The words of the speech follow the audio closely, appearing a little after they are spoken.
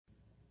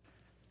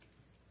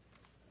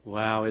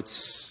Wow,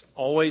 it's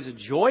always a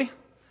joy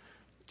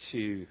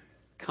to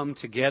come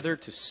together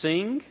to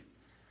sing,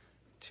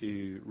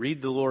 to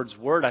read the Lord's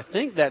Word. I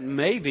think that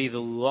may be the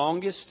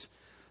longest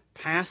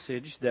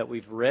passage that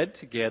we've read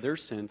together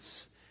since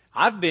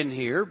I've been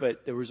here,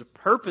 but there was a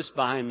purpose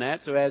behind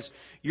that. So as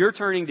you're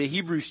turning to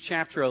Hebrews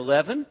chapter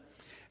 11,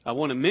 I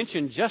want to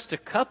mention just a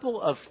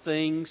couple of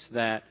things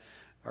that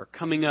are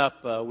coming up.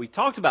 We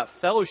talked about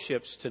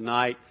fellowships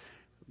tonight,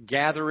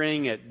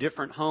 gathering at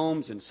different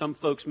homes and some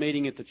folks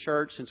meeting at the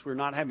church. Since we're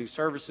not having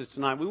services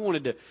tonight, we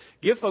wanted to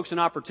give folks an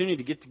opportunity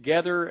to get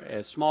together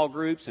as small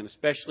groups and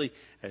especially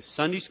as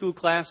Sunday school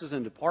classes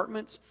and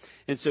departments.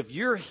 And so if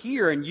you're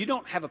here and you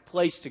don't have a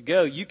place to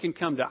go, you can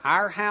come to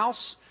our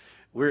house.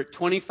 We're at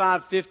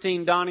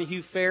 2515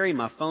 Donahue Ferry.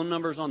 My phone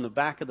number's on the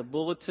back of the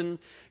bulletin.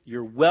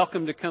 You're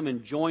welcome to come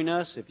and join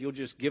us. If you'll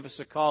just give us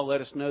a call,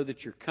 let us know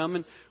that you're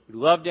coming. We'd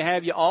love to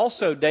have you.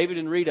 Also, David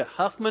and Rita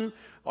Huffman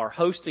are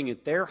hosting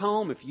at their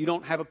home. If you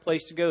don't have a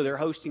place to go, they're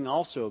hosting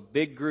also a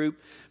big group.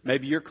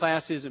 Maybe your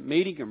class isn't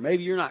meeting, or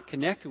maybe you're not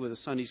connected with a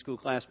Sunday school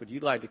class, but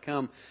you'd like to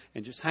come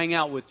and just hang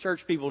out with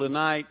church people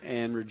tonight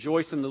and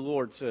rejoice in the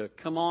Lord. So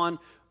come on.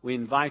 We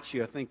invite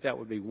you. I think that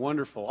would be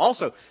wonderful.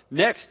 Also,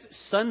 next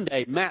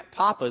Sunday, Matt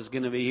Papa is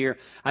going to be here.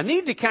 I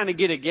need to kind of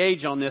get a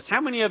gauge on this.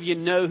 How many of you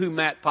know who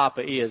Matt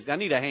Papa is? I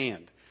need a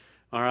hand.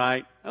 All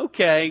right.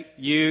 Okay.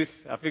 Youth.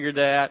 I figured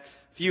that.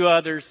 A few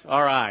others.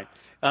 All right.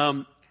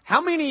 How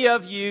many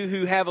of you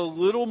who have a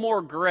little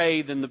more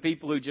gray than the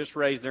people who just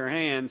raised their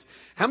hands,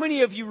 how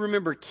many of you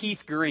remember Keith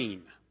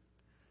Green?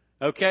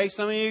 Okay.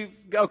 Some of you.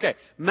 Okay.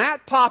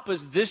 Matt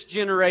Papa's this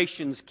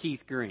generation's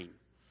Keith Green.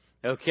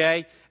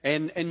 Okay,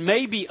 and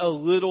maybe a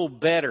little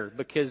better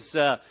because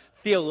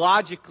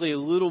theologically a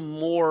little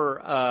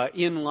more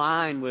in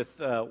line with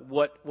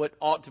what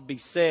ought to be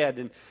said.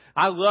 And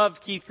I loved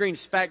Keith Green.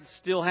 In fact,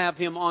 still have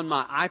him on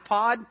my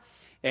iPod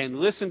and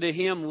listen to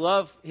him,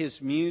 love his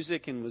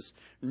music, and was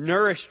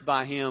nourished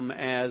by him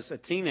as a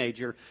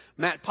teenager.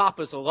 Matt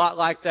Papa's a lot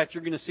like that.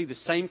 You're going to see the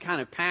same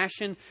kind of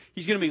passion.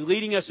 He's going to be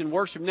leading us in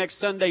worship next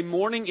Sunday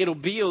morning. It'll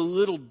be a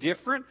little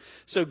different.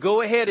 So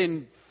go ahead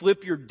and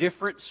flip your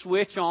different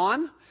switch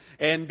on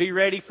and be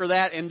ready for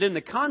that. And then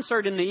the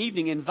concert in the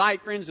evening,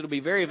 invite friends. It'll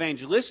be very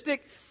evangelistic.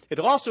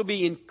 It'll also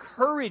be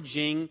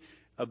encouraging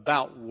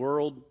about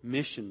world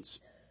missions.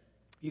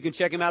 You can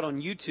check him out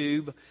on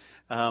YouTube.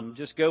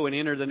 Just go and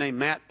enter the name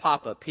Matt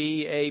Papa,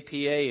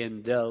 P-A-P-A,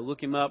 and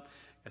look him up.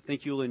 I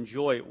think you'll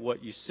enjoy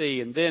what you see.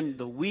 And then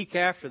the week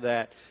after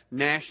that,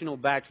 National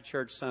Back to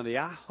Church Sunday.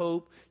 I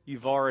hope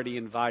you've already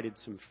invited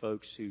some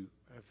folks who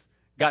have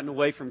gotten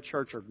away from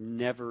church or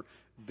never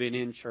been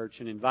in church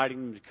and inviting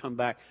them to come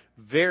back.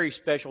 Very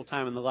special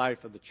time in the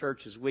life of the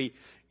church as we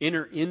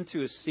enter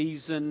into a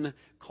season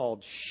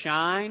called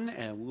Shine.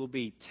 And we'll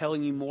be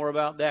telling you more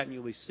about that, and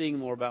you'll be seeing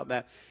more about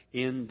that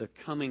in the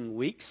coming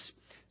weeks.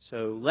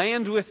 So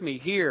land with me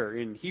here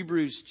in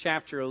Hebrews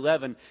chapter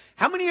 11.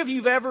 How many of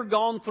you have ever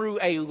gone through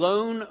a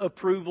loan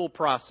approval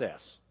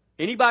process?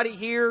 Anybody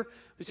here?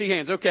 Let's see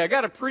hands. Okay, I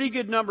got a pretty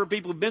good number of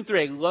people who've been through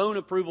a loan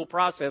approval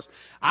process.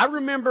 I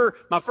remember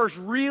my first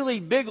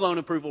really big loan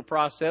approval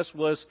process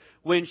was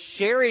when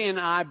Sherry and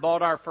I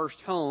bought our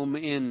first home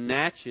in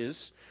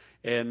Natchez.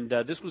 And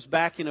this was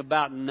back in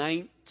about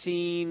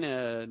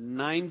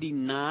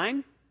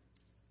 1999.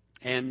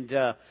 And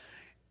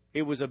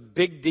it was a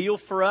big deal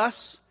for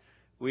us.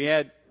 We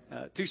had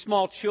two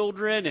small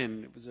children,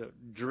 and it was a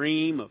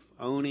dream of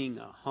owning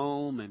a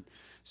home. And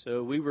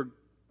so we were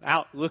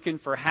out looking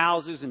for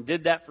houses and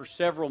did that for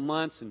several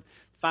months and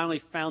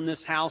finally found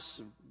this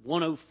house,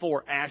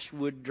 104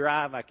 Ashwood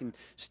Drive. I can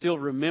still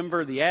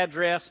remember the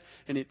address,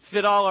 and it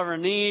fit all of our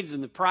needs,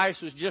 and the price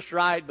was just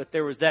right. But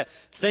there was that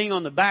thing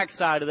on the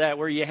backside of that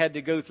where you had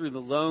to go through the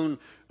loan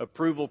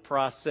approval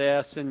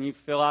process, and you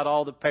fill out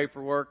all the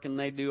paperwork, and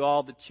they do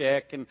all the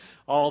check, and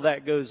all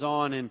that goes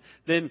on. And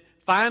then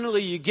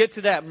finally, you get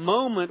to that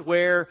moment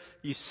where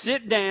you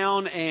sit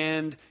down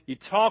and you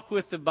talk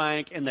with the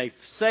bank and they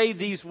say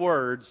these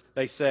words.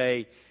 They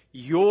say,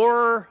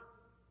 "You're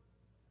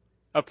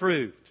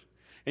approved."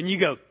 And you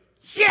go,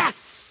 "Yes!"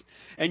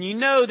 And you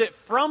know that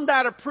from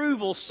that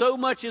approval, so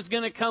much is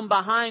going to come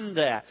behind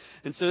that.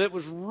 And so it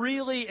was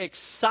really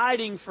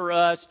exciting for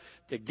us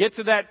to get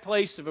to that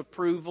place of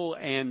approval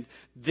and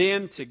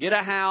then to get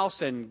a house,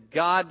 and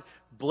God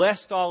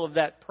blessed all of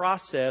that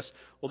process.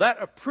 Well,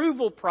 that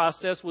approval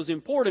process was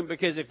important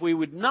because if we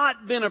would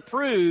not been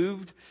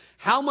approved,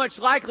 how much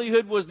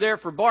likelihood was there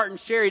for Bart and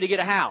Sherry to get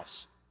a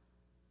house?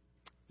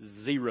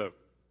 0.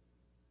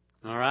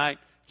 All right?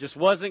 Just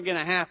wasn't going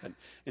to happen.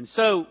 And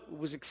so it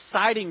was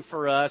exciting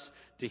for us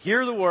to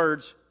hear the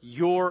words,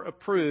 "You're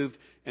approved,"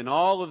 and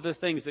all of the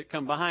things that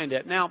come behind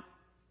it. Now,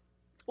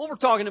 what we're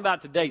talking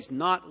about today is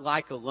not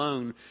like a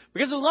loan,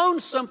 because a loan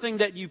is something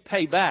that you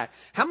pay back.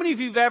 How many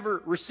of you have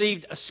ever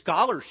received a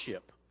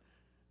scholarship?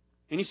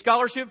 Any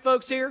scholarship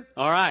folks here?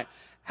 All right.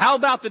 How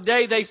about the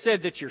day they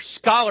said that your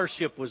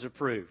scholarship was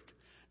approved?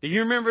 Do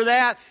you remember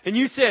that? And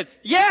you said,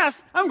 "Yes,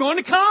 I'm going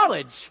to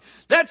college."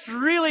 That's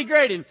really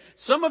great. And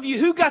some of you,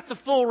 who got the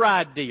full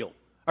ride deal?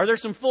 Are there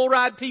some full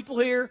ride people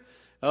here?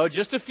 Oh,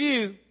 just a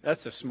few.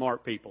 That's the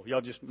smart people.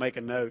 Y'all just make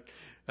a note.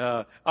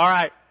 All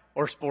right.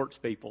 Or sports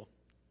people.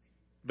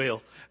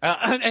 Bill.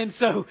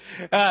 So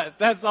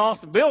that's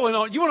awesome. Bill went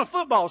on. You won a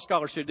football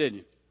scholarship,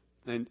 didn't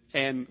you?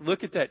 And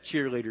look at that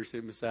cheerleader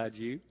sitting beside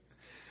you.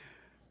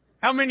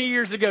 How many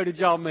years ago did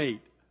y'all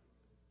meet?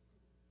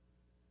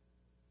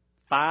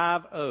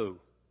 50.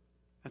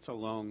 That's a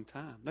long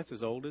time. That's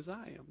as old as I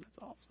am. That's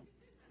awesome.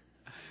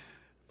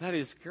 That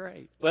is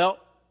great. Well,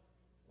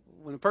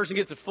 when a person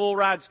gets a full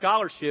ride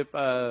scholarship,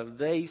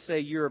 they say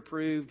you're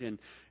approved, and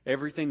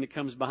everything that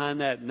comes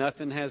behind that,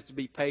 nothing has to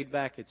be paid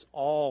back. It's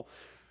all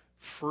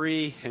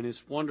free, and it's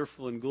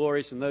wonderful and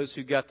glorious. And those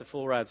who got the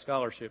full ride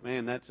scholarship,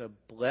 man, that's a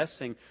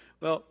blessing.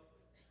 Well,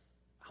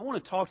 I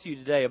want to talk to you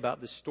today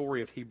about the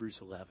story of Hebrews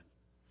 11.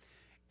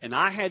 And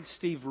I had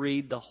Steve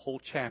read the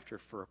whole chapter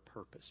for a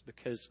purpose,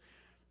 because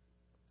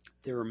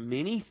there are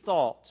many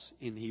thoughts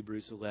in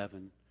Hebrews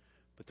 11,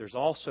 but there's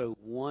also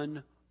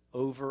one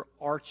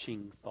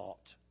overarching thought.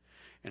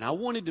 And I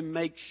wanted to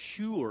make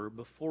sure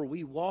before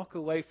we walk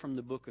away from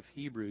the book of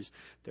Hebrews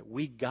that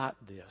we got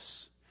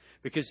this.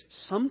 Because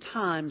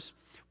sometimes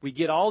we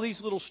get all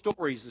these little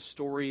stories, the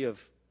story of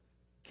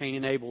Cain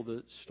and Abel,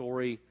 the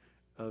story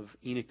of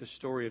Enoch, the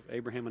story of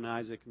Abraham and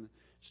Isaac, and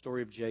the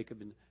story of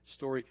Jacob, and the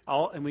story,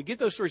 and we get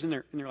those stories and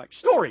they're like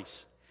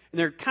stories. And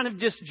they're kind of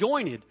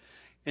disjointed.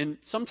 And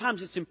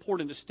sometimes it's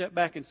important to step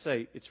back and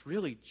say, it's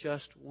really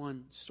just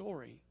one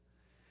story.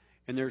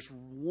 And there's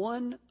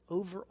one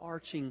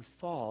overarching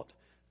thought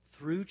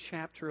through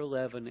chapter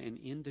 11 and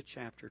into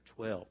chapter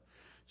 12.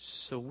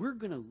 So we're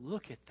going to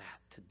look at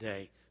that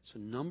today. So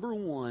number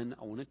one,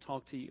 I want to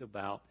talk to you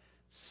about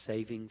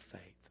saving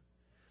faith.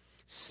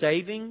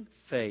 Saving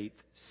faith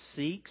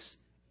seeks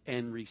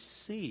and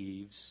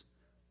receives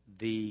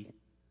the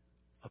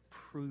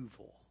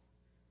approval.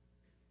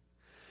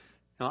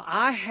 Now,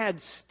 I had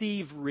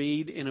Steve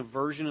read in a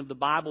version of the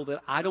Bible that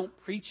I don't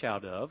preach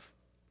out of.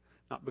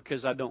 Not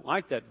because I don't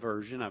like that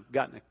version. I've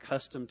gotten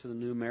accustomed to the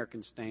New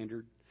American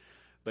Standard.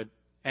 But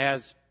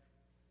as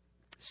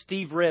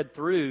Steve read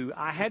through,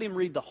 I had him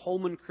read the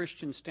Holman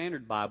Christian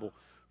Standard Bible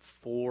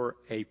for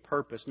a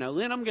purpose. Now,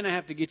 Lynn, I'm going to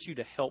have to get you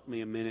to help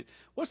me a minute.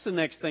 What's the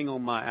next thing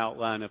on my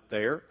outline up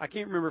there? I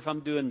can't remember if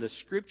I'm doing the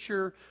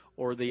Scripture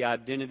or the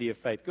identity of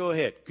faith. Go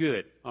ahead.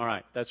 Good. All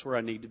right. That's where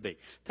I need to be.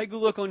 Take a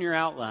look on your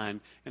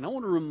outline, and I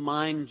want to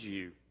remind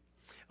you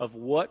of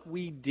what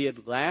we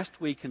did last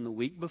week and the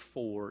week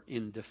before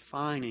in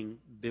defining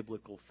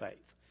biblical faith,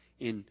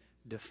 in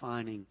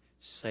defining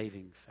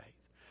saving faith.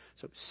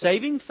 So,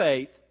 saving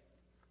faith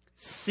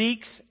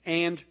seeks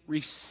and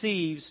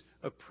receives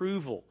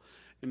approval.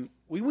 And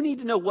we need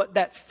to know what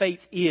that faith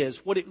is,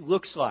 what it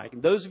looks like.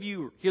 And those of you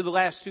who are here the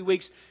last 2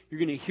 weeks, you're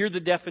going to hear the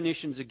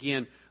definitions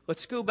again.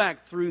 Let's go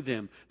back through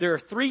them. There are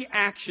 3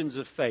 actions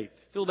of faith.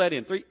 Fill that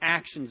in. 3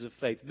 actions of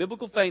faith.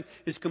 Biblical faith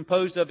is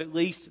composed of at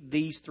least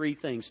these 3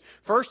 things.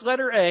 First,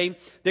 letter A,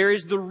 there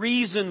is the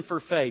reason for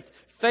faith.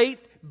 Faith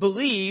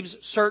believes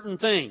certain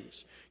things.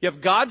 You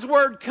have God's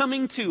Word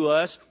coming to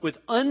us with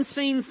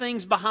unseen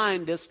things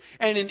behind us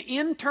and an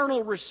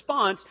internal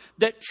response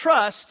that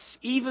trusts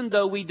even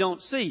though we don't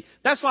see.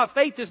 That's why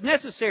faith is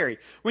necessary.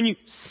 When you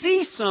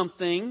see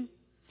something,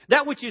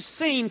 that which is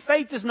seen,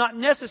 faith is not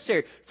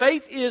necessary.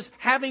 Faith is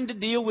having to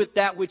deal with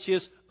that which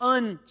is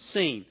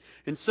unseen.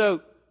 And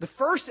so, the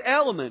first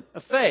element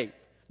of faith,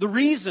 the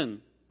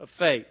reason of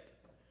faith,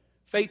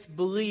 faith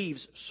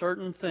believes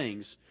certain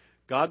things.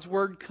 God's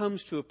Word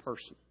comes to a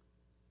person.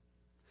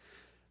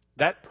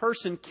 That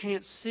person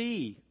can't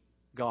see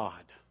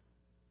God.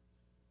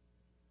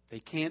 They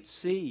can't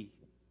see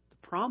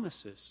the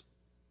promises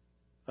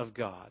of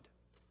God.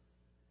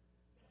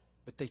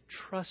 But they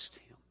trust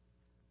Him.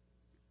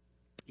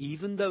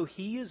 Even though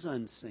He is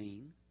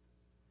unseen,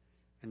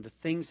 and the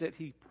things that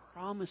He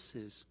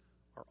promises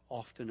are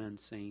often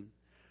unseen,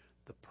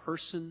 the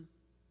person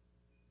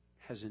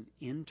has an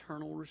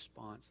internal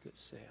response that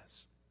says,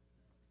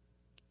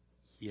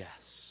 yes,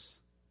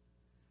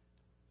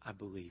 I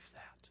believe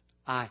that.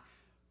 I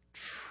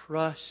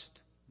trust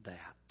that.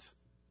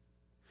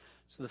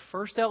 So the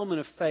first element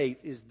of faith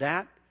is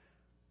that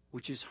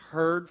which is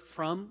heard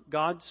from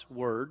God's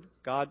Word.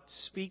 God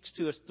speaks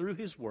to us through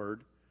His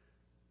Word.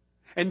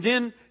 And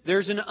then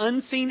there's an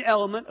unseen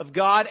element of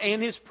God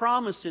and His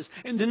promises.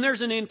 And then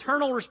there's an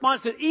internal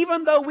response that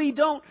even though we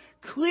don't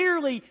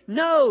clearly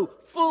know,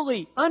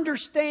 fully,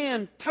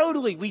 understand,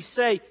 totally, we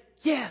say,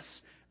 yes,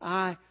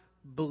 I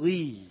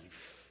believe.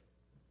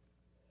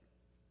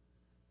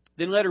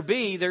 Then letter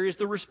B, there is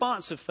the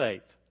response of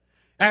faith.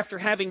 After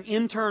having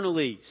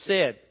internally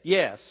said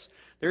yes,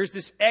 there's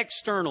this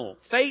external.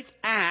 Faith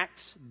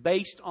acts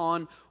based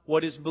on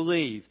what is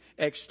believed.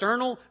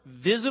 External,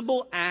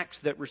 visible acts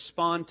that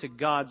respond to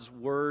God's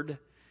Word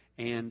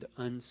and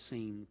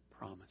unseen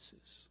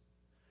promises.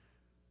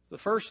 The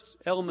first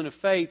element of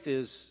faith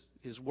is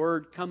His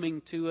Word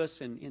coming to us,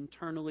 and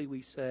internally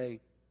we say,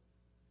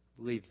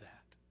 believe that.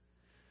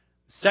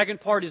 The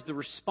second part is the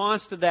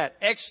response to that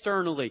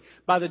externally.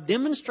 By the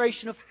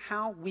demonstration of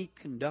how we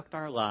conduct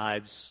our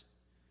lives,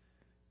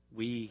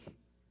 we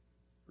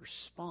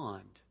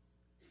respond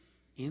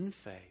in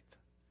faith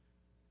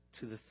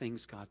to the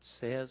things God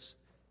says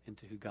and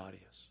to who God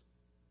is.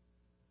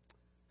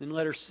 Then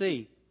letter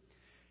C.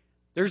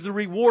 There's the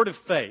reward of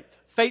faith.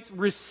 Faith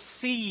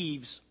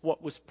receives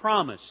what was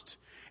promised.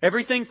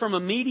 Everything from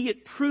immediate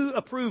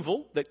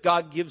approval that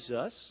God gives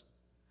us.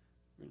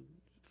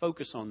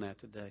 Focus on that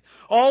today.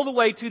 All the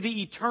way to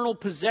the eternal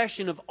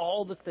possession of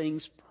all the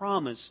things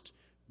promised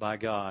by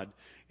God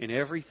and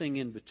everything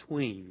in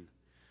between.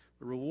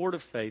 The reward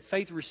of faith.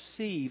 Faith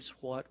receives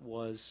what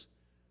was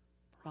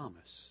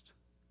promised.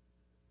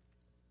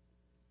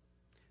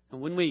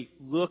 And when we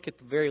look at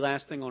the very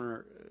last thing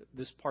on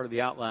this part of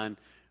the outline,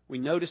 we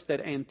notice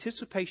that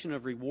anticipation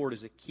of reward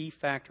is a key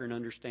factor in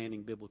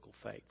understanding biblical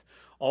faith.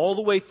 All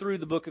the way through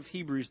the book of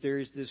Hebrews, there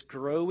is this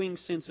growing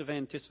sense of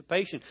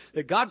anticipation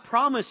that God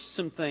promised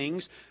some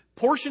things,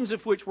 portions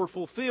of which were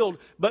fulfilled,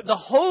 but the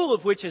whole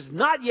of which has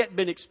not yet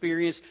been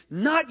experienced,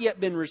 not yet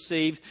been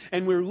received,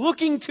 and we're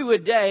looking to a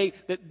day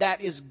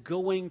that is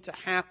going to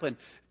happen.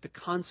 The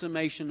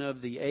consummation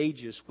of the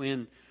ages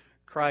when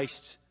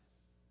Christ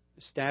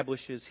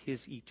establishes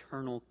His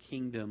eternal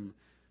kingdom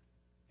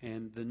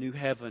and the new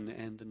heaven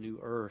and the new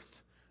earth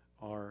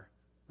are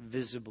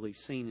visibly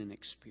seen and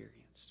experienced.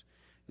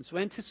 And so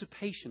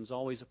anticipation is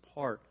always a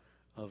part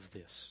of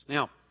this.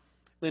 Now,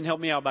 Lynn, help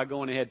me out by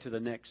going ahead to the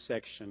next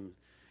section.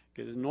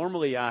 Because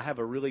normally I have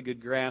a really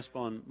good grasp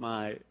on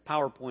my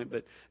PowerPoint,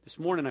 but this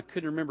morning I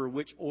couldn't remember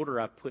which order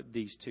I put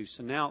these two.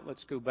 So now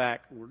let's go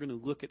back. We're going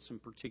to look at some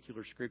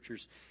particular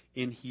scriptures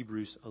in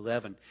Hebrews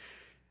 11.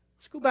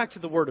 Let's go back to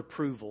the word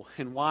approval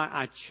and why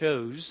I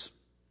chose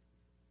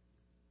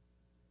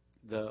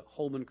the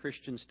Holman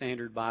Christian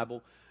Standard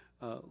Bible.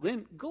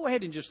 Lynn, go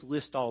ahead and just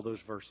list all those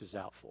verses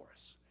out for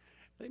us.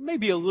 They may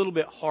be a little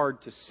bit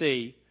hard to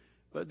see,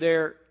 but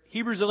they're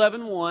Hebrews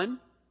 11:1,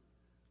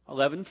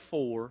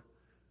 11:4,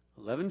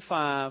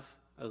 11:5,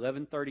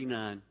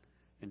 11:39,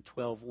 and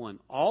 12:1.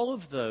 All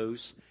of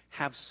those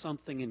have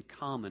something in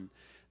common.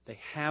 They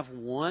have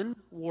one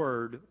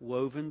word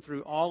woven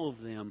through all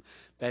of them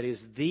that is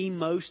the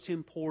most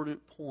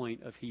important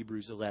point of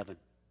Hebrews 11.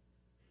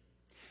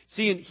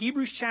 See, in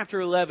Hebrews chapter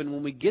 11,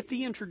 when we get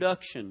the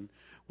introduction,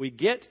 we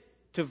get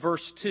to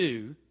verse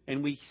 2,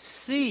 and we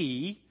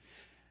see,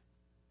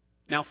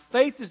 now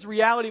faith is the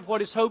reality of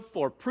what is hoped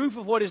for, proof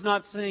of what is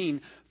not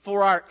seen.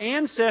 For our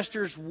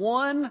ancestors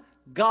won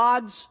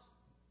God's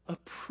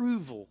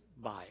approval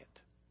by it.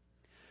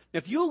 Now,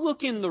 if you'll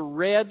look in the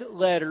red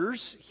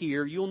letters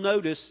here, you'll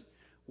notice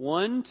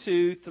 1,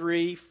 2,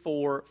 3,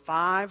 4,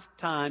 5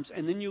 times,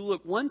 and then you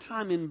look one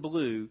time in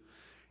blue.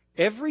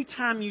 Every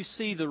time you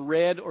see the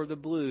red or the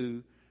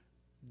blue,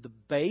 the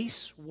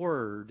base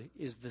word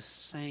is the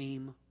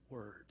same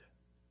word.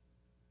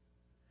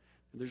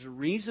 There's a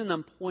reason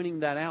I'm pointing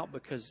that out,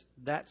 because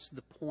that's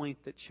the point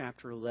that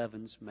chapter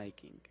 11's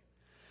making.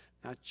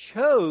 I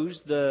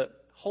chose the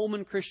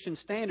Holman Christian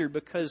Standard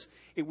because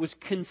it was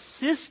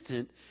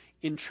consistent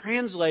in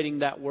translating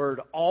that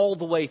word all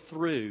the way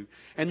through.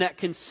 And that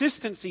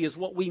consistency is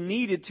what we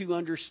needed to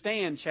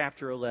understand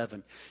chapter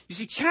 11. You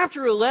see,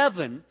 chapter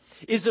 11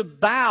 is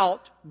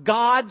about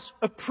God's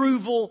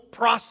approval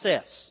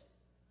process.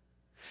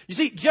 You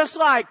see, just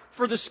like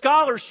for the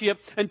scholarship,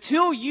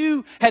 until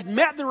you had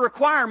met the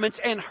requirements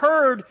and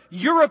heard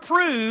you're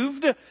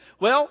approved,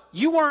 well,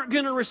 you weren't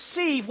going to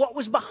receive what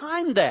was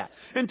behind that.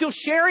 Until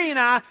Sherry and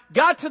I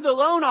got to the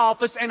loan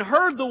office and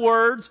heard the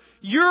words,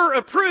 you're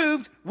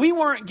approved, we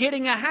weren't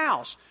getting a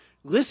house.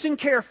 Listen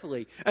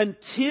carefully.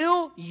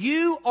 Until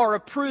you are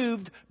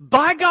approved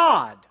by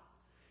God,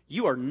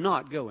 you are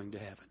not going to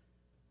heaven.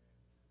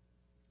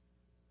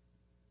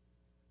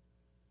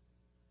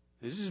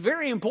 This is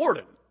very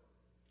important.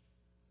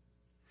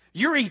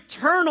 Your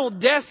eternal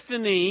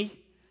destiny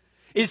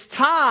is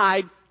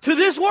tied to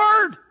this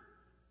word,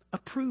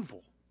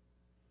 approval.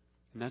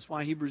 And that's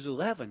why Hebrews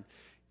 11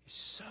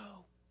 is so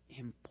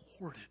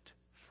important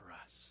for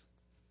us.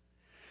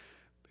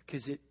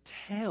 Because it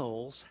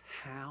tells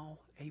how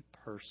a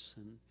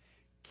person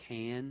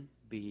can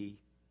be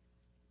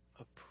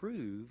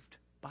approved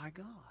by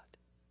God.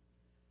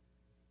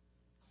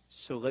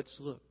 So let's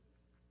look.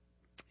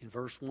 In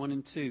verse 1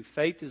 and 2,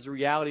 faith is the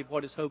reality of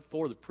what is hoped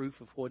for, the proof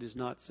of what is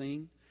not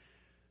seen.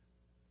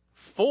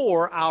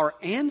 For our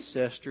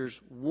ancestors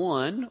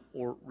won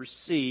or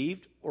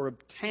received or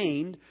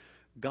obtained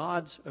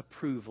God's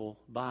approval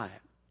by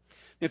it.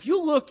 If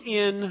you look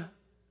in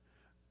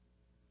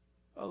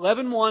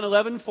 11:1,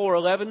 11:4,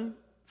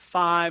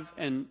 11:5,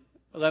 and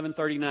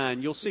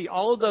 11:39, you'll see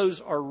all of those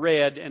are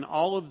red, and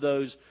all of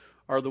those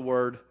are the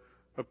word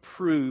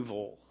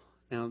approval.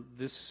 Now,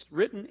 this is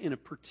written in a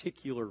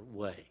particular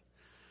way.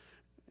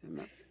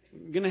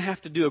 I'm going to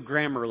have to do a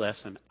grammar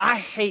lesson. I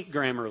hate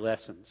grammar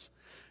lessons.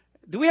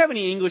 Do we have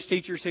any English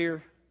teachers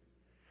here?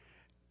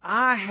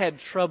 I had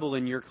trouble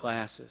in your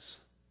classes.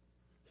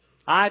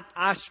 I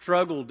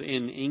struggled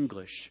in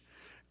English.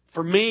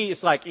 For me,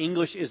 it's like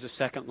English is a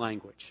second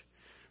language.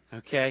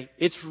 Okay?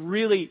 It's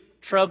really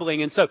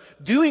troubling. And so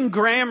doing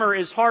grammar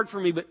is hard for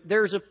me, but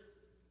there's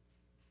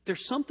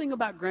something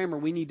about grammar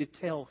we need to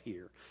tell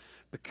here.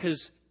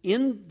 Because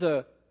in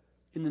the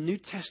in the New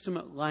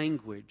Testament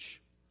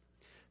language,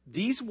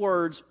 these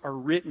words are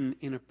written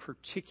in a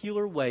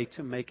particular way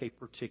to make a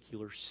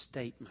particular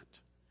statement.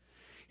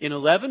 In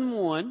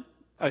 11:2,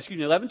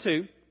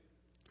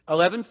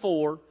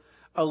 11:4,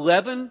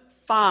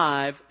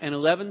 11:5, and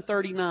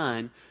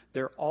 11:39,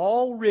 they're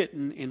all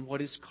written in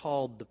what is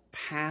called the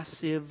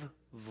passive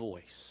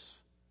voice.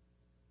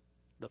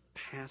 The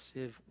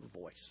passive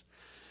voice.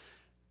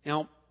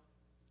 Now,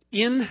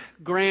 in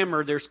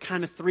grammar, there's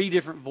kind of three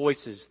different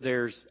voices.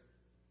 There's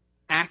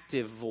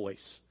active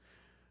voice.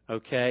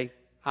 Okay?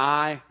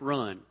 I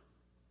run.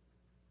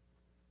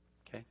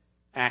 Okay?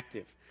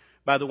 Active.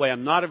 By the way,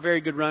 I'm not a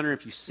very good runner.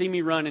 If you see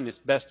me running, it's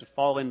best to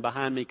fall in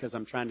behind me because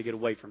I'm trying to get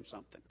away from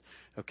something.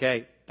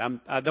 Okay?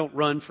 I don't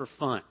run for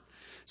fun.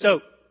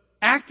 So,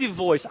 active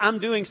voice, I'm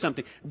doing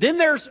something. Then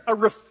there's a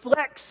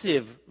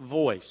reflexive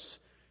voice.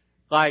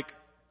 Like,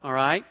 all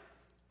right,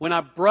 when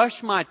I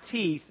brush my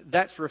teeth,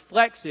 that's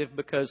reflexive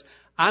because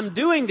I'm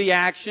doing the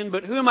action,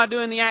 but who am I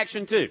doing the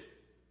action to?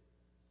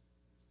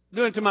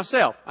 Doing it to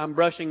myself. I'm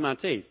brushing my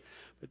teeth.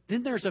 But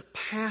then there's a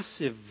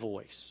passive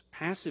voice.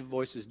 Passive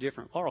voice is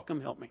different. Laurel,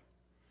 come help me.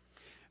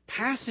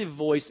 Passive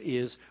voice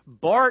is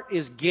Bart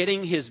is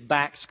getting his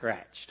back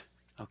scratched.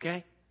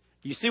 Okay?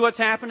 You see what's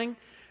happening?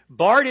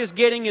 Bart is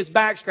getting his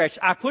back scratched.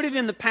 I put it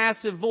in the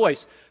passive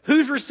voice.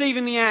 Who's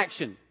receiving the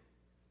action?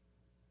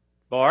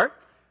 Bart.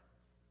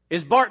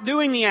 Is Bart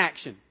doing the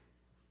action?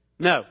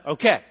 No.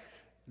 Okay.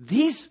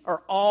 These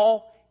are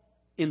all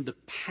in the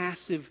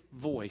passive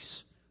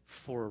voice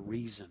for a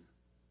reason.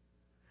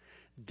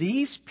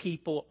 These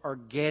people are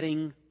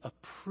getting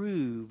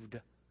approved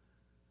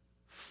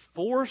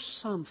for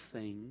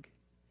something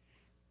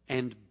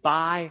and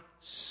by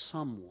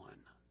someone.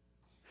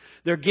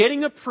 They're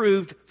getting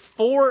approved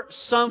for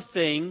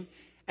something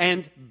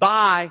and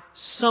by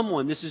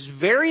someone. This is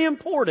very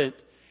important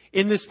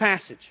in this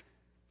passage.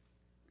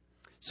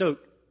 So,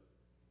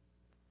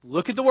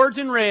 look at the words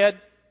in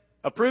red.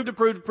 Approved,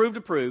 approved, approved,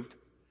 approved.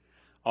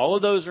 All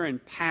of those are in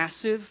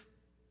passive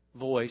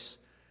voice.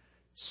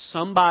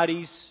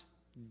 Somebody's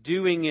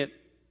doing it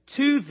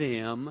to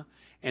them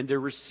and they're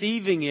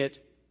receiving it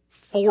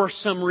for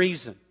some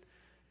reason.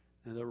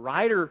 Now, the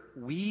writer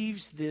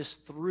weaves this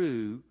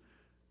through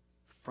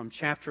from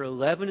chapter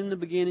 11 in the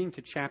beginning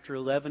to chapter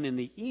 11 in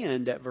the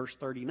end at verse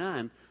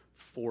 39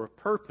 for a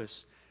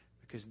purpose,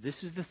 because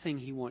this is the thing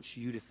he wants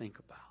you to think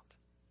about.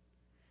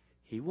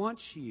 He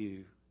wants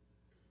you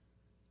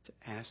to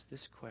ask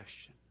this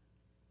question.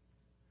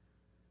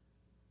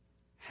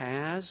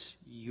 Has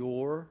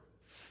your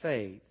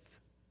faith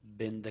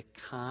been the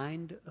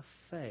kind of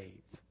faith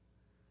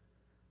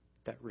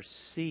that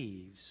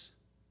receives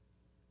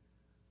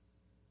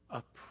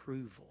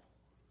approval?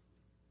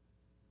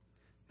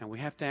 Now we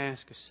have to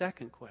ask a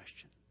second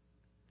question.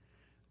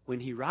 When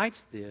he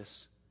writes this,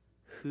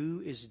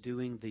 who is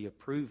doing the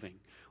approving?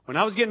 When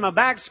I was getting my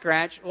back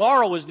scratched,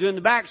 Laurel was doing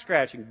the back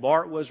scratching.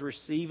 Bart was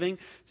receiving.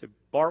 So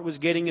Bart was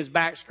getting his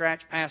back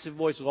scratched. Passive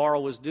voice.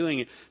 Laurel was doing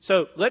it.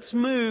 So let's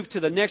move to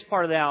the next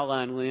part of the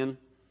outline, Lynn.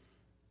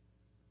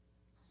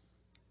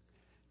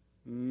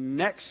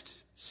 Next,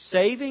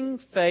 saving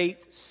faith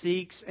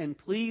seeks and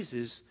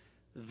pleases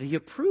the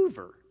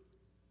approver.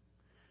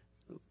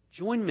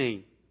 Join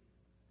me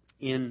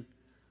in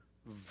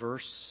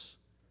verse,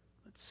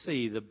 let's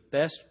see, the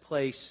best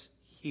place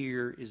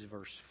here is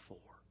verse 4.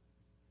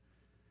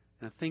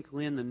 And I think,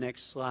 Lynn, the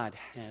next slide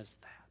has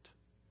that.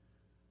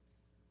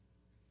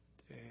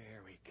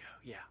 There we go.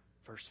 Yeah,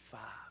 verse 5.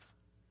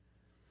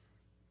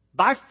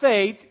 By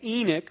faith,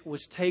 Enoch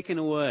was taken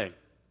away.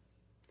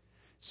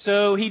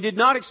 So he did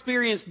not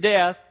experience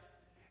death,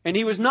 and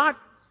he was not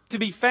to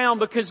be found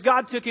because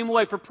God took him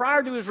away. For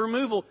prior to his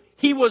removal,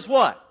 he was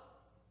what?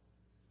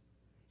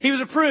 He was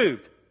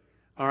approved.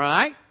 All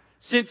right?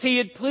 Since he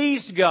had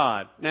pleased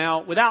God.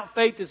 Now, without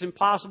faith, it's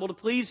impossible to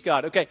please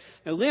God. Okay,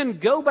 now Lynn,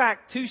 go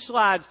back 2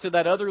 slides to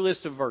that other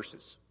list of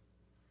verses.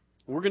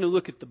 We're going to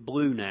look at the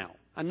blue now.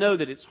 I know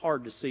that it's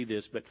hard to see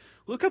this, but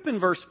look up in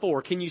verse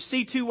 4. Can you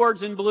see 2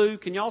 words in blue?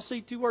 Can y'all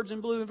see 2 words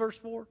in blue in verse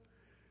 4?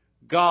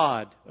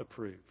 God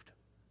approved.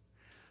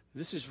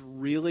 This is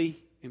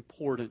really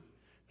important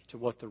to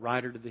what the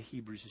writer to the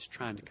Hebrews is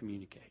trying to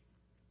communicate.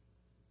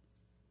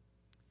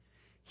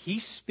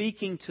 He's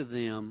speaking to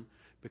them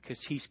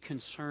because he's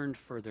concerned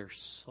for their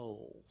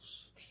souls.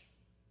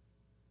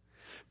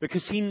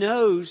 Because he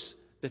knows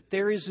that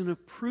there is an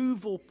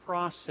approval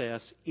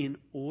process in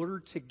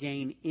order to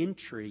gain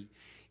entry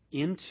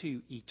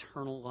into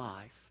eternal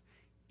life,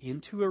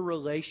 into a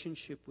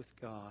relationship with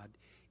God,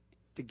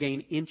 to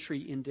gain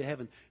entry into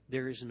heaven.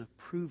 There is an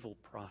approval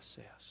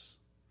process.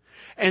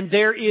 And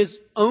there is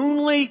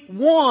only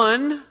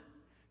one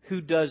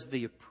who does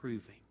the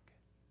approving.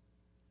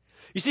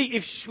 You see,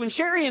 when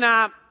Sherry and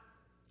I,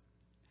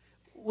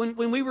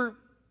 when we were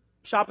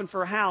shopping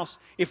for a house,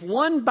 if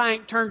one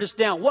bank turned us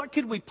down, what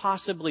could we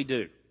possibly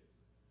do?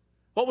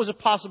 What was a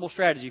possible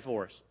strategy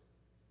for us?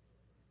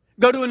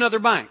 Go to another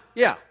bank.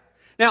 Yeah.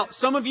 Now,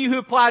 some of you who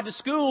applied to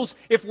schools,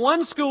 if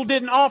one school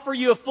didn't offer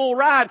you a full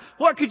ride,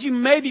 what could you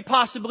maybe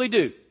possibly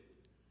do?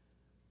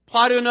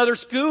 apply to another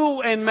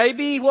school and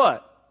maybe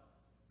what?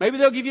 Maybe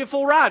they'll give you a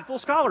full ride, full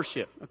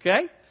scholarship.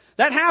 Okay?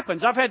 That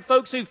happens. I've had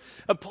folks who've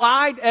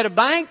applied at a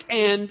bank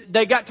and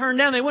they got turned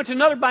down. They went to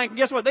another bank and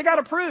guess what? They got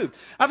approved.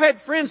 I've had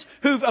friends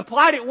who've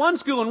applied at one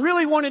school and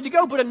really wanted to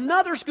go, but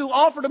another school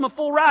offered them a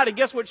full ride, and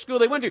guess what school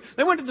they went to?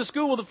 They went to the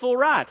school with a full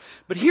ride.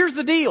 But here's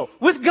the deal.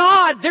 With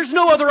God, there's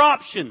no other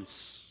options.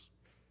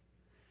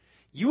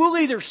 You will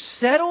either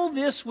settle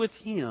this with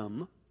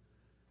Him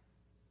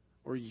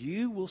or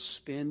you will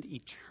spend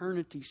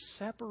eternity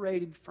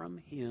separated from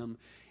Him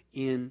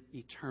in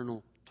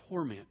eternal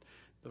torment.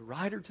 The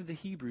writer to the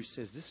Hebrews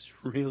says this is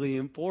really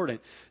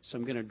important. So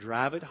I'm going to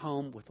drive it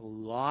home with a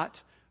lot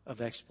of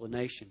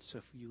explanation. So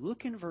if you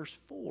look in verse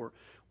 4,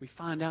 we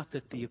find out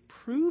that the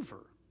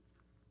approver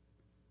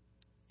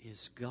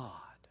is God.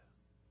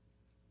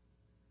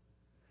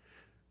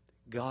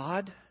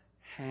 God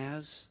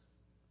has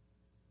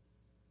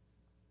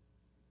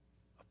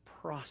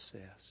a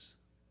process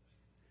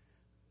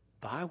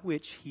by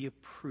which He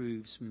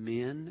approves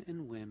men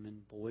and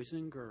women, boys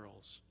and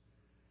girls,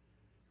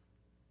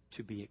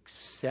 to be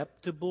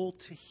acceptable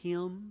to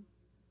Him,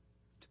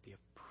 to be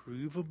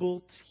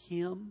approvable to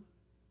Him,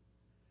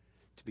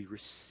 to be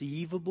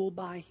receivable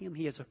by Him.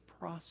 He has a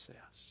process.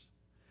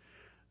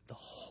 The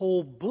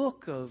whole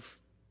book of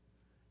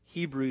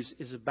Hebrews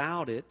is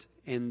about it,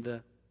 and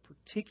the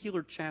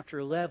particular chapter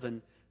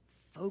 11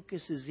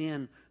 focuses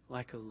in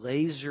like a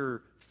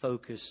laser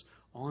focus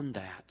on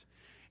that.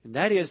 And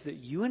that is that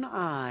you and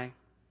I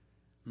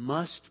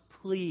must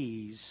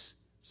please,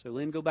 so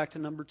Lynn, go back to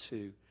number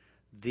 2,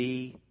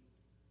 the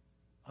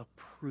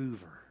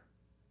approver.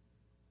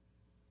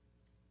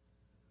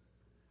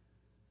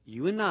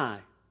 You and I,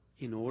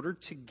 in order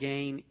to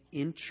gain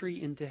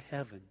entry into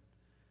heaven,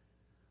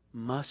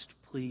 must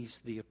please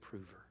the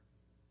approver.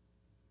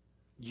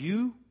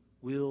 You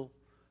will,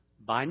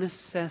 by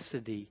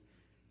necessity,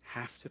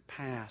 have to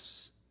pass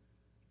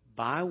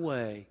by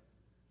way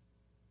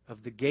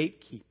of the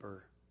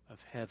gatekeeper of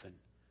heaven,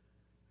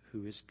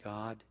 who is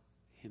God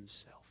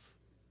Himself.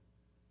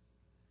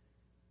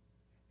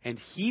 And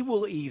He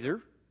will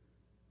either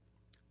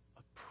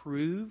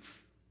approve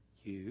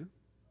you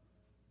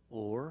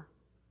or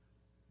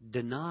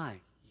deny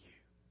you.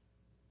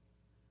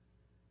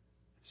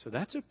 So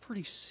that's a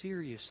pretty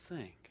serious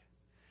thing.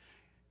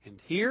 And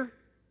here,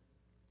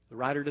 the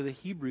writer to the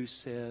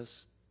Hebrews says,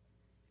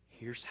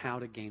 here's how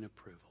to gain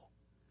approval.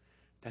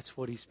 That's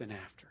what he's been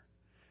after.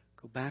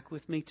 Go back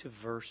with me to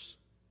verse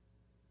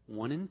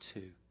 1 and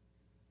 2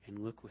 and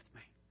look with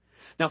me.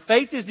 Now,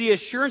 faith is the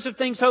assurance of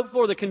things hoped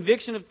for, the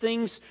conviction of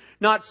things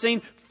not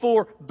seen.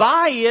 For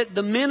by it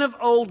the men of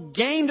old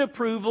gained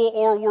approval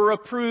or were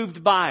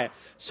approved by it.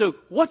 So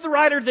what the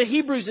writer of the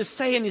Hebrews is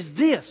saying is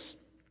this.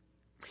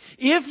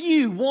 If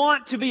you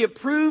want to be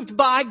approved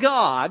by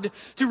God,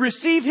 to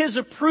receive His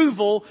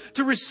approval,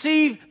 to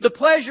receive the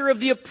pleasure of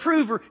the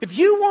approver, if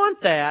you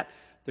want that,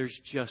 there's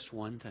just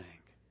one thing.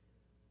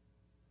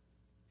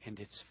 And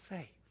it's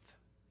faith.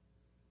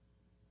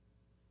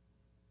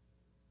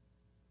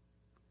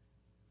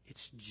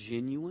 It's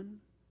genuine,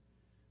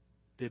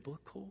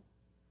 biblical,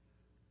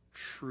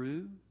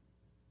 true,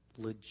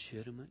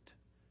 legitimate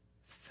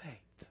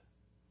faith.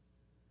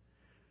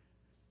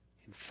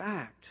 In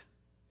fact,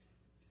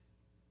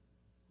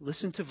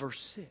 listen to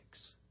verse 6.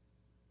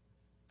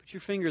 Put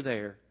your finger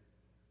there.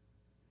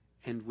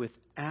 And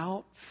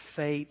without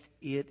faith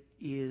it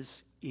is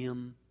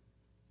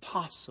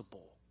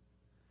impossible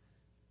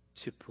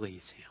to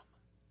please Him.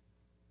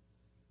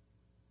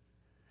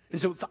 And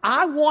so if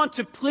I want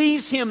to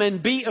please Him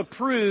and be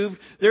approved,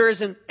 there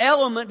is an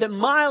element that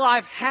my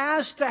life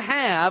has to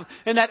have,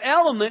 and that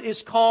element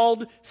is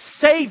called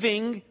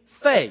saving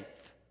faith.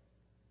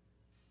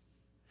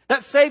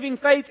 That saving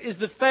faith is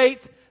the faith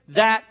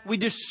that we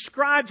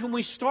described when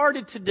we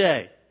started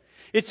today.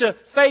 It's a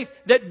faith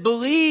that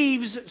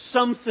believes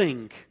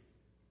something.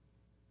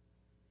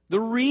 The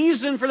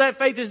reason for that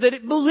faith is that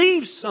it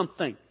believes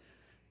something.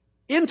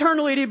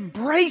 Internally, it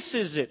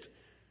embraces it.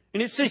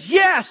 And it says,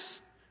 yes!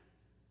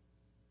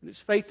 And it's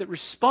faith that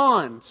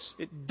responds.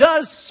 It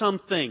does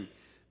something.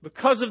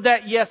 Because of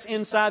that yes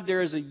inside,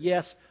 there is a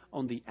yes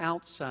on the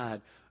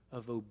outside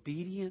of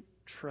obedient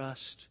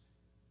trust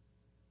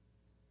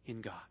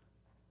in God.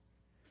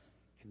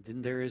 And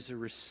then there is a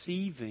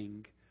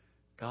receiving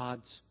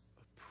God's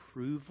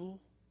approval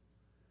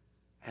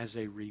as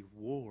a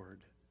reward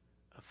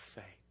of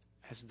faith.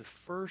 As the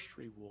first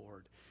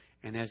reward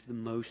and as the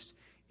most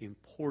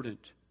important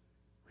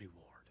reward.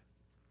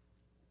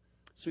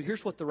 So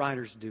here's what the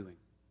writer's doing.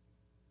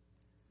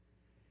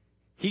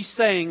 He's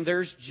saying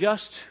there's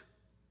just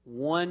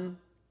one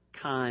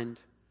kind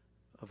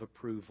of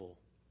approval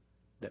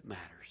that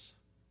matters.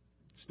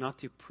 It's not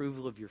the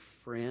approval of your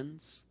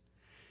friends.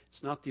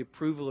 It's not the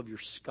approval of your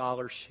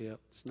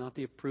scholarship. It's not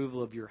the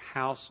approval of your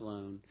house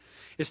loan.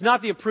 It's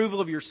not the approval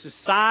of your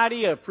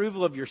society,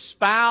 approval of your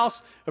spouse,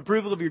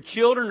 approval of your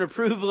children,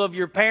 approval of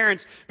your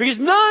parents. Because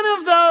none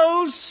of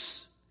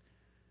those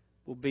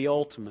will be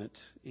ultimate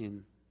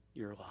in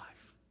your life.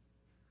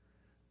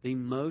 The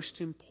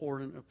most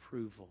important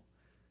approval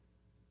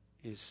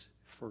is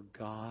for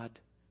God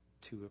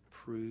to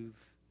approve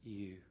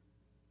you.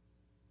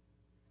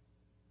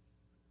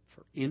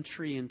 For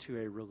entry into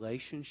a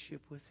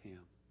relationship with Him.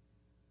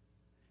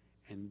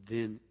 And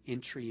then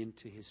entry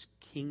into His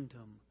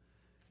kingdom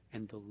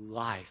and the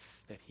life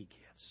that He gives.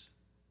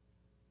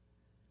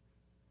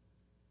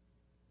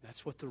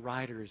 That's what the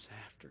writer is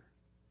after.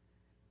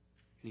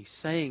 And he's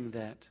saying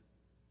that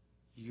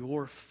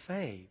your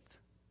faith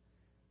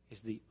is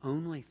the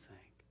only thing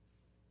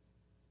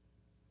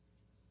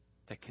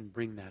that can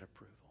bring that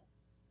approval.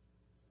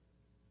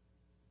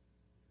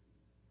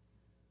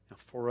 Now,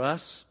 for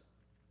us,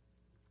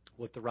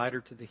 what the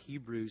writer to the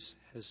Hebrews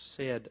has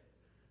said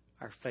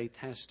our faith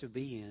has to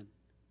be in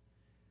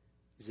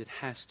is it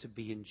has to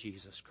be in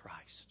Jesus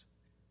Christ.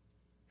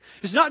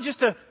 It's not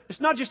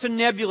just a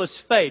nebulous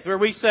faith where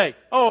we say,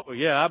 "Oh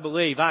yeah, I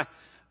believe."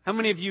 How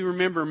many of you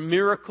remember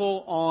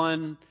Miracle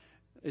on,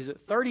 is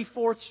it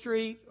 34th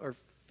Street or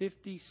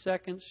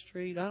 52nd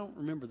Street? I don't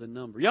remember the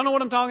number. Y'all know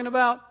what I'm talking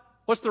about?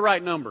 What's the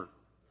right number?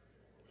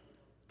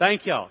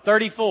 Thank y'all.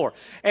 34.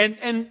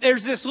 And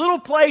there's this little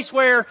place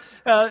where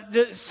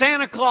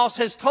Santa Claus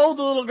has told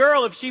the little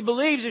girl if she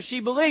believes.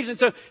 And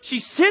so she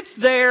sits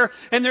there,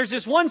 and there's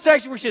this one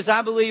section where she says,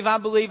 I believe.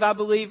 That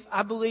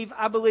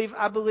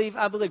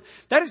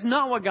is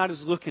not what God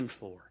is looking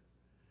for.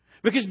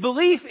 Because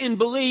belief and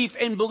belief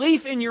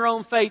in your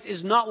own faith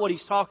is not what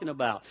He's talking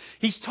about.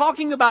 He's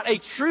talking about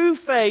a true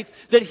faith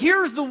that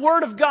hears the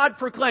Word of God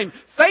proclaimed.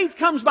 Faith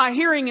comes by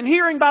hearing, and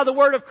hearing by the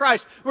Word of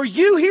Christ. Where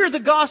you hear the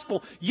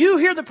gospel, you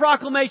hear the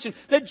proclamation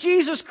that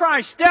Jesus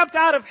Christ stepped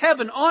out of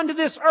heaven onto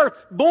this earth,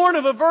 born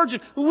of a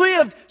virgin,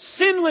 lived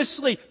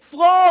sinlessly,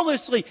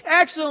 flawlessly,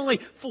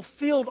 excellently,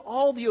 fulfilled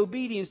all the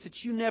obedience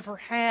that you never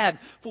had,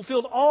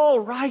 fulfilled all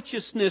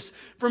righteousness.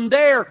 From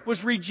there,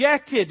 was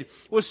rejected,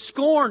 was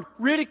scorned,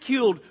 ridiculed,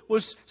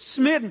 was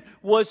smitten,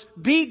 was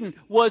beaten,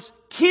 was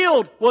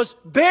killed, was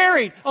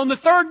buried. On the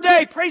third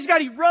day, praise God,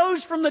 He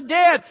rose from the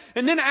dead.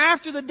 And then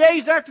after the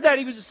days after that,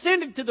 He was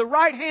ascended to the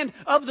right hand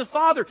of the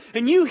Father.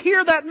 And you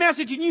hear that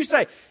message and you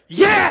say,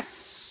 yes!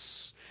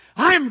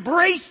 I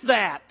embrace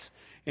that!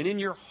 And in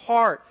your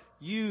heart,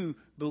 you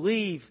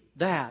believe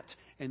that.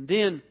 And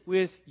then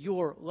with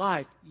your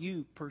life,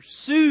 you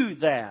pursue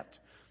that.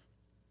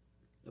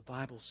 The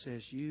Bible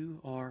says you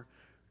are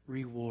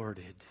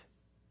rewarded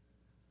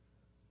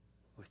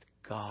with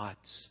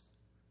God's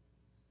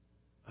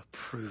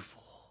approval.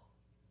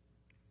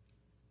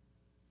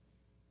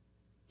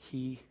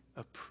 He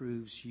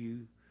approves you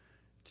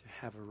to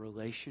have a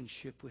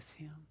relationship with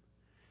Him,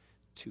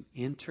 to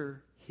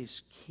enter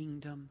His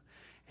kingdom,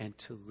 and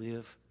to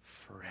live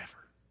forever.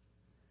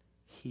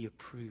 He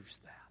approves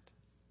that.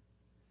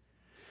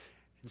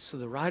 And so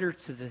the writer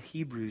to the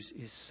Hebrews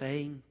is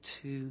saying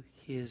to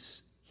his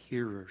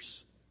hearers,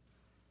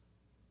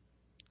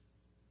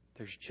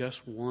 there's just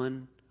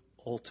one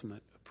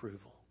ultimate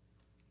approval.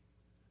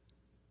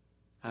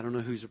 I don't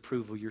know whose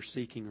approval you're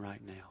seeking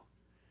right now,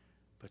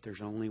 but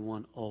there's only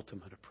one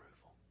ultimate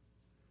approval.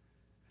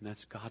 And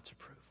that's God's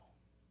approval.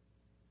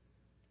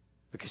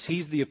 Because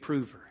He's the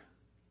approver.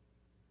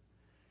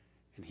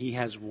 And He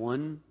has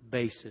one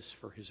basis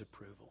for His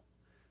approval.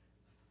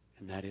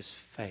 And that is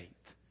faith.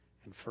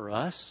 And for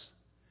us,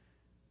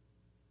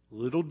 a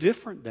little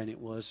different than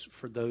it was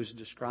for those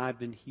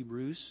described in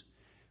Hebrews,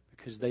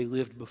 because they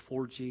lived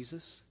before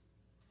Jesus.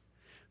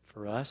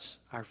 For us,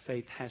 our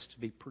faith has to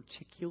be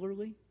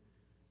particularly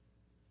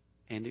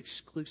and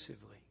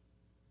exclusively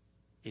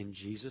in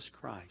Jesus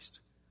Christ.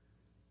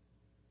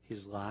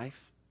 His life,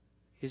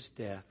 His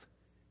death,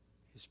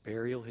 His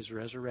burial, His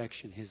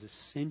resurrection, His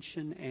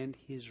ascension, and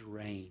His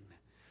reign.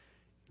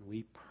 And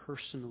we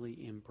personally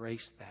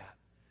embrace that.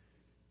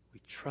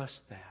 We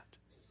trust that.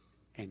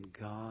 And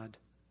God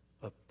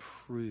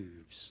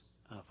approves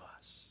of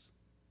us.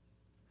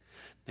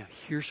 Now,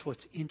 here's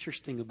what's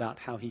interesting about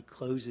how he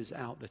closes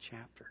out the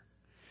chapter.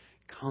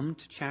 Come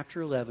to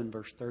chapter 11,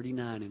 verse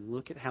 39, and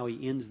look at how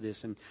he ends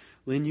this. And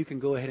Lynn, you can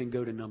go ahead and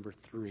go to number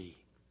 3.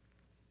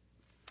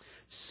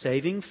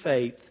 Saving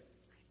faith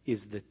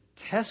is the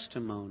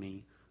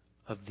testimony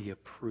of the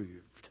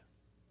approved.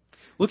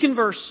 Look in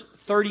verse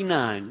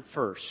 39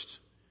 first.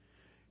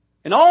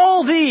 And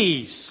all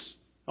these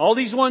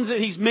ones that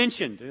he's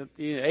mentioned,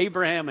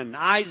 Abraham and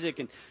Isaac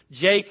and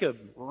Jacob,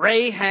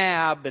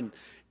 Rahab, and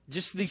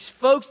just these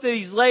folks that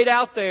he's laid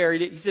out there,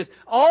 he says,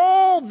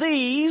 all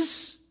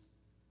these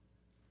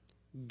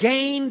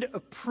gained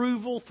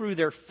approval through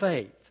their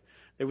faith.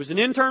 There was an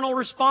internal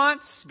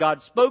response.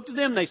 God spoke to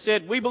them. They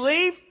said, we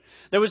believe.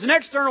 There was an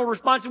external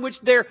response in which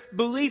their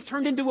belief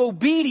turned into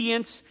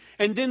obedience.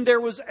 And then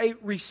there was a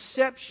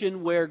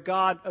reception where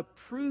God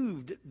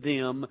approved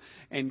them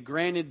and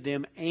granted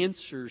them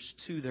answers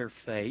to their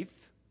faith.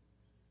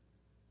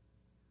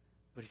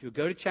 But if you'll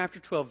go to chapter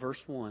 12,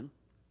 verse 1,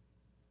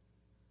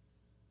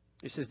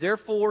 it says,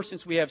 therefore,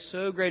 since we have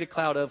so great a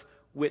cloud of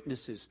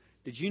witnesses.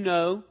 Did you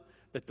know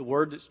that the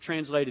word that's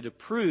translated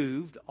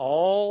approved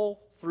all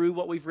through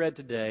what we've read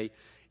today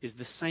is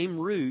the same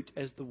root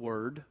as the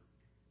word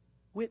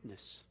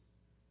witness?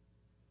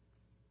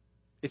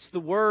 It's the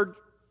word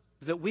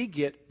that we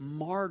get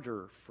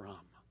martyr from.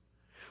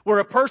 Where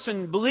a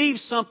person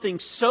believes something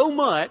so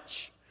much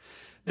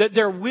that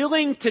they're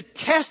willing to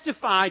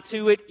testify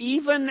to it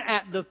even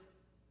at the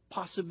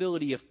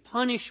possibility of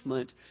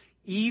punishment,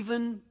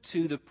 even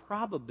to the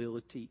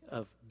probability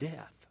of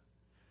death.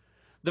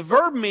 The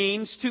verb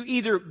means to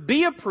either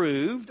be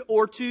approved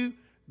or to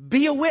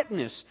be a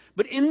witness.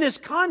 But in this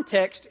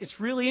context, it's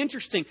really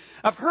interesting.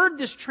 I've heard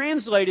this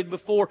translated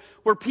before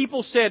where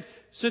people said,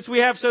 since we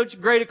have such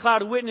great a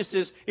cloud of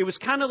witnesses, it was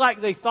kind of like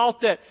they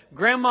thought that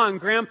Grandma and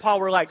Grandpa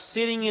were like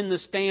sitting in the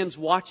stands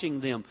watching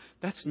them.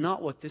 That's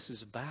not what this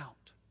is about.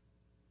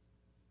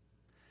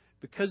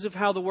 Because of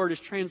how the word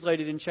is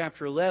translated in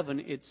chapter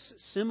 11, it's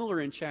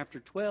similar in chapter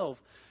 12.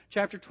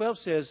 Chapter 12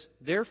 says,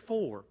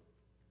 therefore,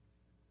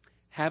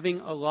 having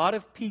a lot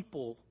of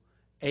people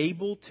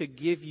able to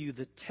give you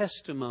the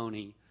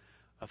testimony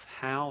of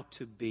how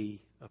to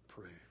be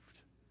approved.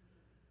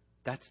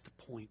 That's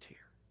the point here.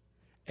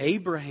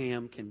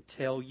 Abraham can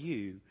tell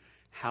you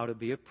how to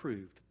be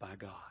approved by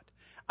God.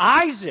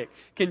 Isaac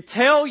can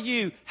tell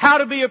you how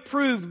to be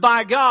approved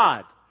by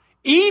God.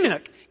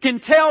 Enoch can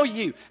tell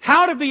you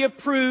how to be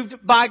approved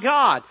by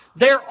God.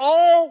 They're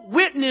all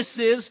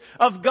witnesses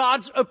of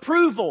God's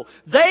approval.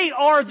 They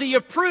are the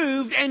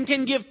approved and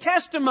can give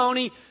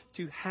testimony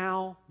to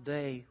how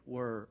they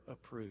were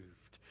approved.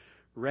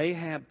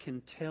 Rahab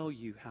can tell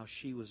you how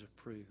she was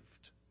approved.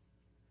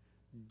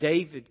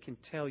 David can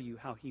tell you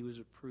how he was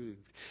approved.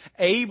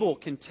 Abel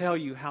can tell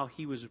you how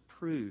he was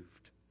approved.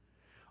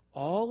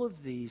 All of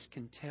these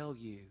can tell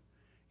you,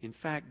 in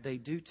fact, they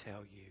do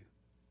tell you.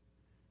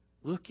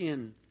 Look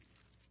in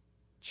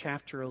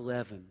chapter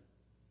 11,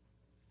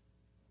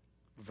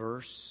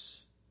 verse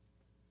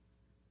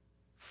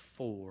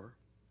 4,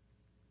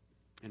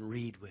 and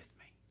read with me.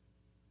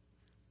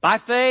 By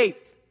faith,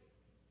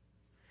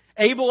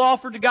 Abel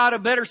offered to God a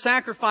better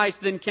sacrifice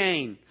than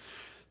Cain,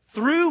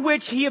 through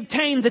which he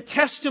obtained the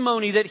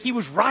testimony that he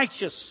was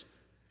righteous,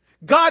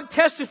 God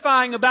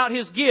testifying about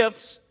his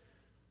gifts.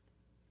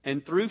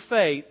 And through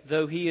faith,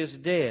 though he is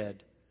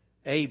dead,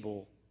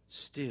 Abel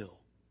still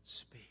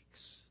speaks.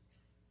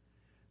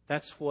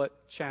 That's what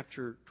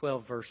chapter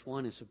 12, verse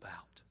 1 is about.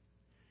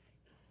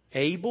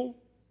 Abel,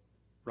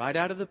 right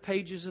out of the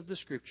pages of the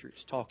Scripture,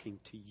 is talking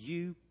to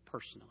you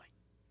personally.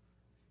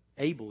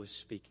 Abel is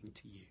speaking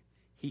to you.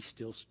 He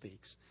still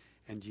speaks.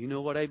 And do you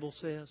know what Abel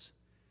says?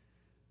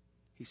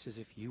 He says,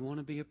 if you want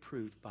to be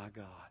approved by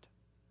God,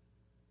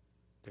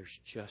 there's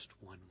just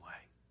one way.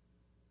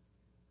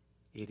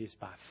 It is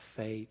by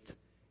faith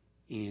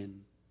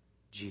in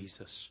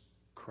Jesus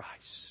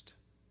Christ.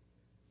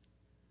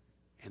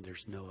 And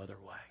there's no other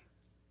way.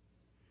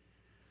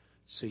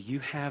 So you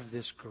have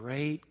this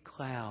great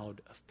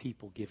cloud of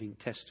people giving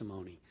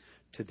testimony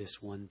to this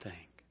one thing.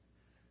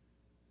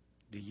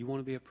 Do you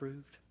want to be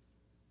approved?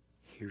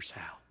 Here's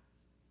how.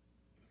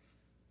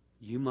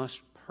 You must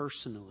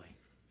personally,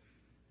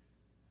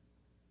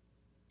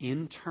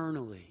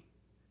 internally,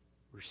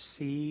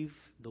 receive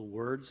the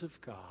words of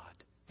God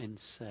and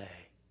say,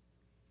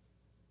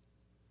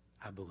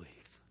 I believe.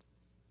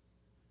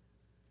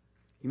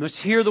 You must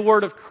hear the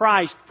word of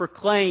Christ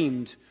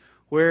proclaimed,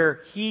 where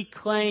He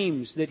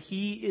claims that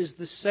He is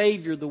the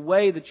Savior, the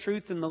way, the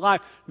truth, and the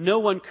life. No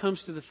one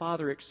comes to the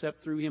Father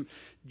except through Him.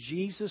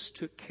 Jesus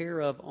took care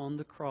of on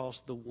the cross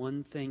the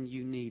one thing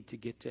you need to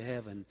get to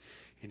heaven.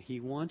 And He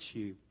wants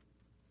you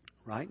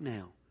right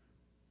now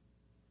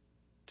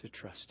to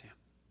trust Him.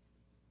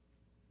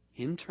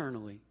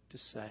 Internally to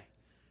say,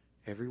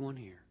 everyone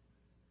here,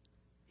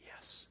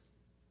 yes,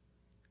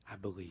 I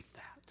believe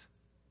that.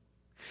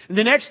 And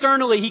then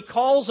externally, He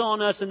calls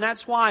on us, and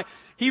that's why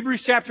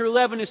Hebrews chapter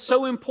 11 is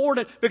so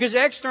important, because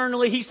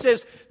externally He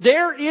says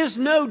there is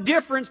no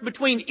difference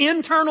between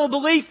internal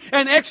belief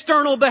and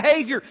external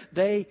behavior.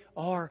 They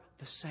are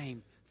the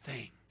same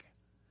thing.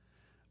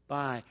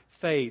 By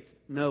faith,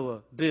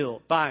 Noah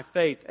built. By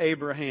faith,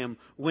 Abraham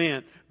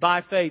went.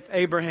 By faith,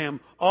 Abraham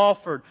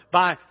offered.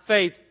 By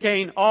faith,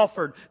 Cain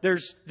offered.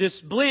 There's this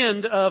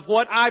blend of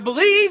what I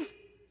believe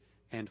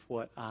and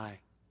what I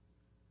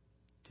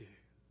do.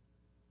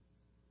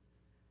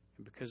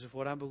 And because of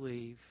what I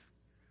believe,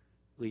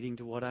 leading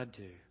to what I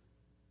do,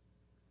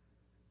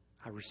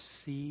 I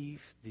receive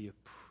the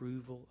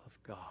approval of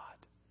God.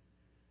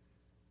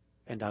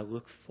 And I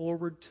look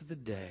forward to the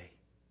day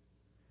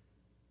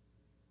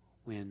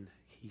when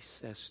He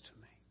says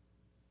to me,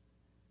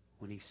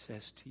 when He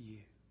says to you,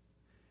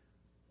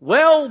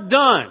 well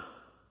done,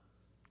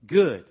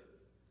 good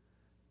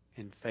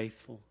and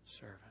faithful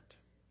servant.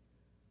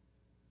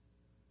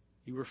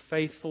 You were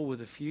faithful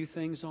with a few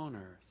things on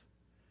earth.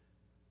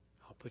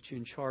 I'll put you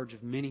in charge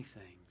of many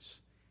things.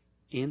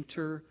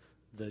 Enter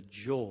the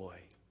joy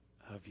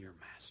of your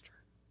Master.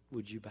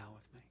 Would you bow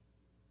with me?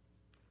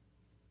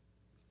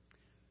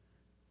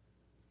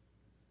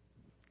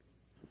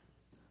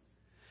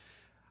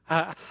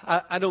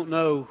 I don't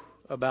know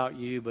about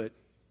you, but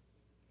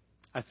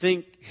I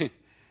think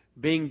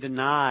being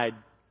denied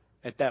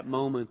at that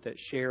moment that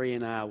Sherry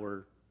and I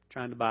were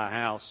trying to buy a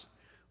house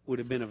would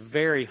have been a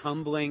very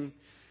humbling,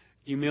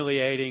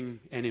 humiliating,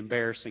 and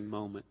embarrassing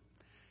moment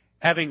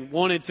having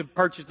wanted to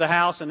purchase the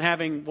house and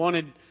having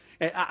wanted,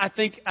 I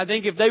think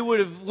if they would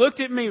have looked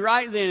at me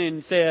right then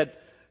and said,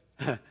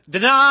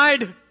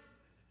 denied,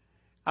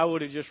 I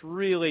would have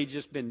really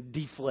been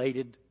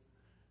deflated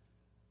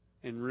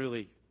and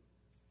really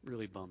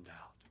bummed out.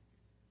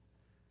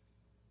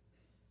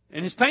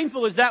 And as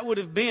painful as that would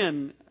have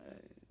been,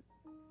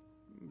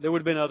 there would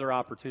have been other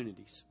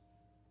opportunities.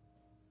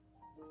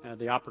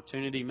 The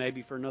opportunity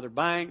maybe for another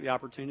bank, the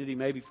opportunity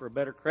maybe for a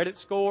better credit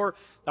score,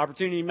 the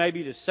opportunity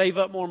maybe to save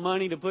up more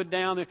money to put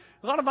down there.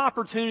 A lot of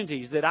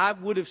opportunities that I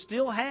would have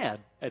still had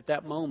at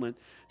that moment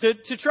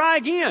to try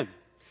again.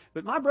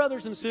 But my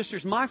brothers and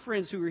sisters, my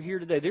friends who are here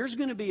today, there's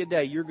going to be a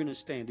day you're going to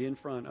stand in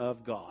front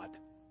of God.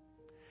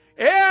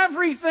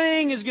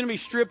 Everything is going to be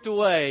stripped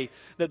away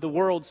that the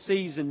world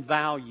sees and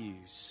values.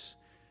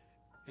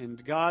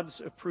 And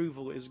God's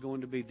approval is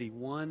going to be the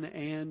one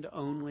and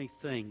only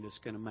thing that's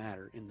going to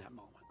matter in that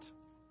moment.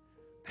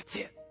 That's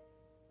it.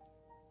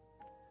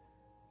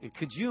 And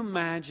could you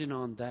imagine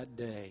on that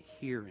day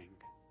hearing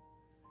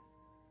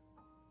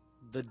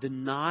the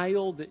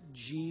denial that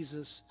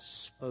Jesus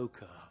spoke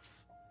of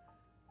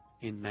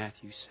in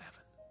Matthew 7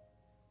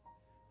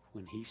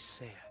 when He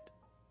said,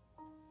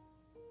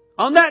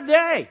 on that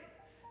day,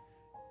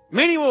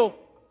 many will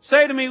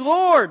say to me,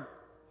 Lord,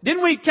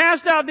 didn't we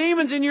cast out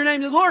demons in Your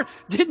name? Lord,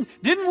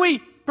 didn't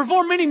we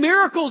perform many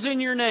miracles in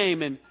Your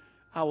name? And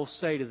I will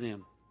say to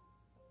them,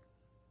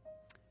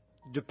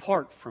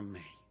 depart from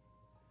me,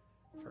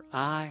 for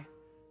I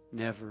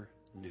never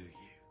knew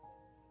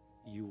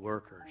you, you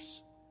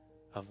workers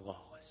of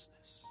lawlessness.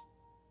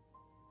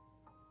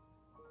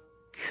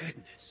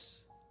 Goodness.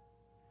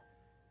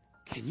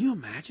 Can you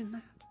imagine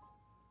that?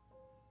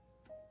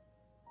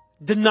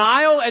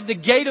 Denial at the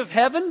gate of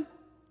heaven,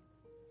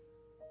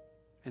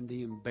 and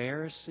the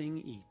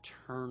embarrassing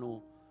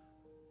eternal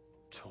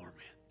torment.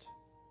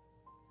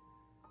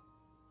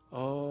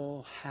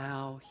 Oh,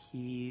 how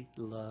He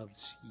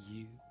loves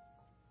you.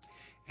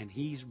 And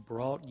He's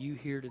brought you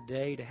here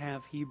today to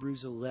have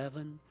Hebrews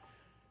 11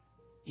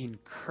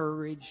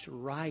 encouraged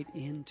right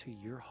into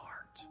your heart.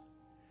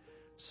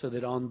 So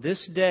that on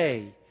this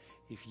day,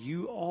 if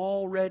you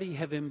already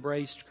have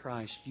embraced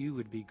Christ, you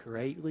would be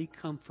greatly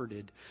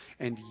comforted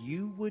and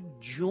you would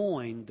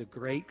join the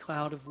great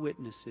cloud of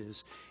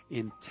witnesses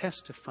in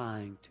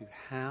testifying to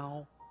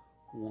how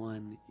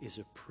one is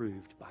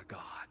approved by God.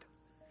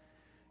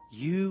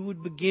 You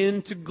would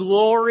begin to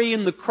glory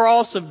in the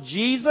cross of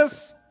Jesus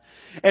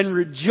and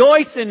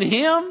rejoice in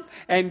Him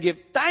and give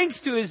thanks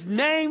to His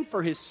name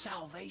for His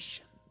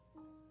salvation.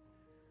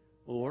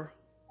 Or,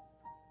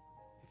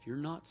 if you're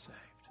not saved,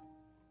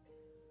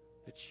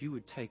 that you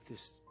would take this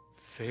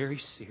very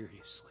seriously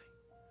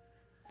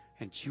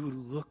and you would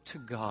look to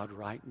God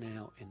right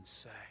now and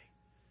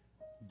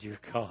say, dear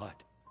God,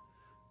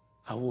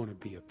 I want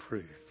to be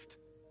approved.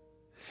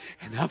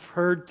 And I've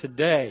heard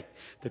today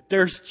that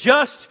there's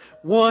just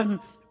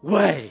one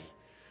way.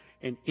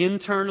 And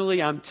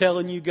internally, I'm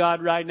telling you,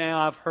 God, right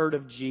now, I've heard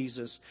of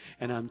Jesus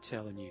and I'm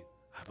telling you,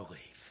 I believe.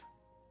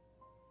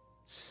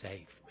 Save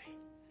me.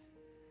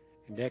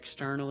 And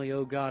externally,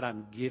 oh God,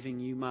 I'm giving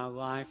you my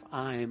life.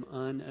 I am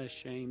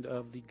unashamed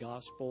of the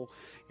gospel,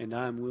 and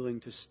I'm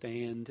willing to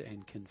stand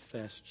and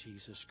confess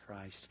Jesus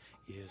Christ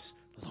is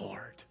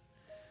Lord.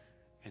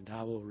 And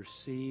I will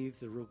receive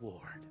the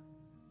reward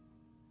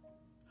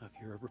of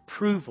your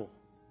approval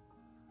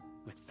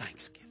with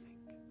thanksgiving.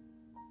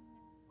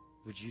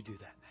 Would you do that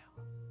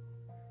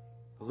now?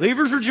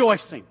 Believers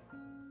rejoicing.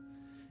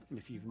 And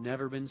if you've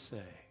never been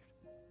saved,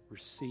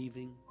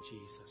 receiving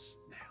Jesus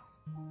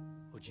now.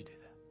 Would you do that?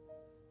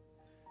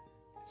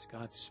 As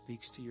God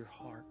speaks to your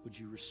heart, would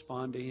you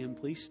respond to Him?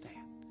 Please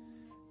stand.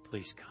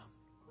 Please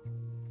come.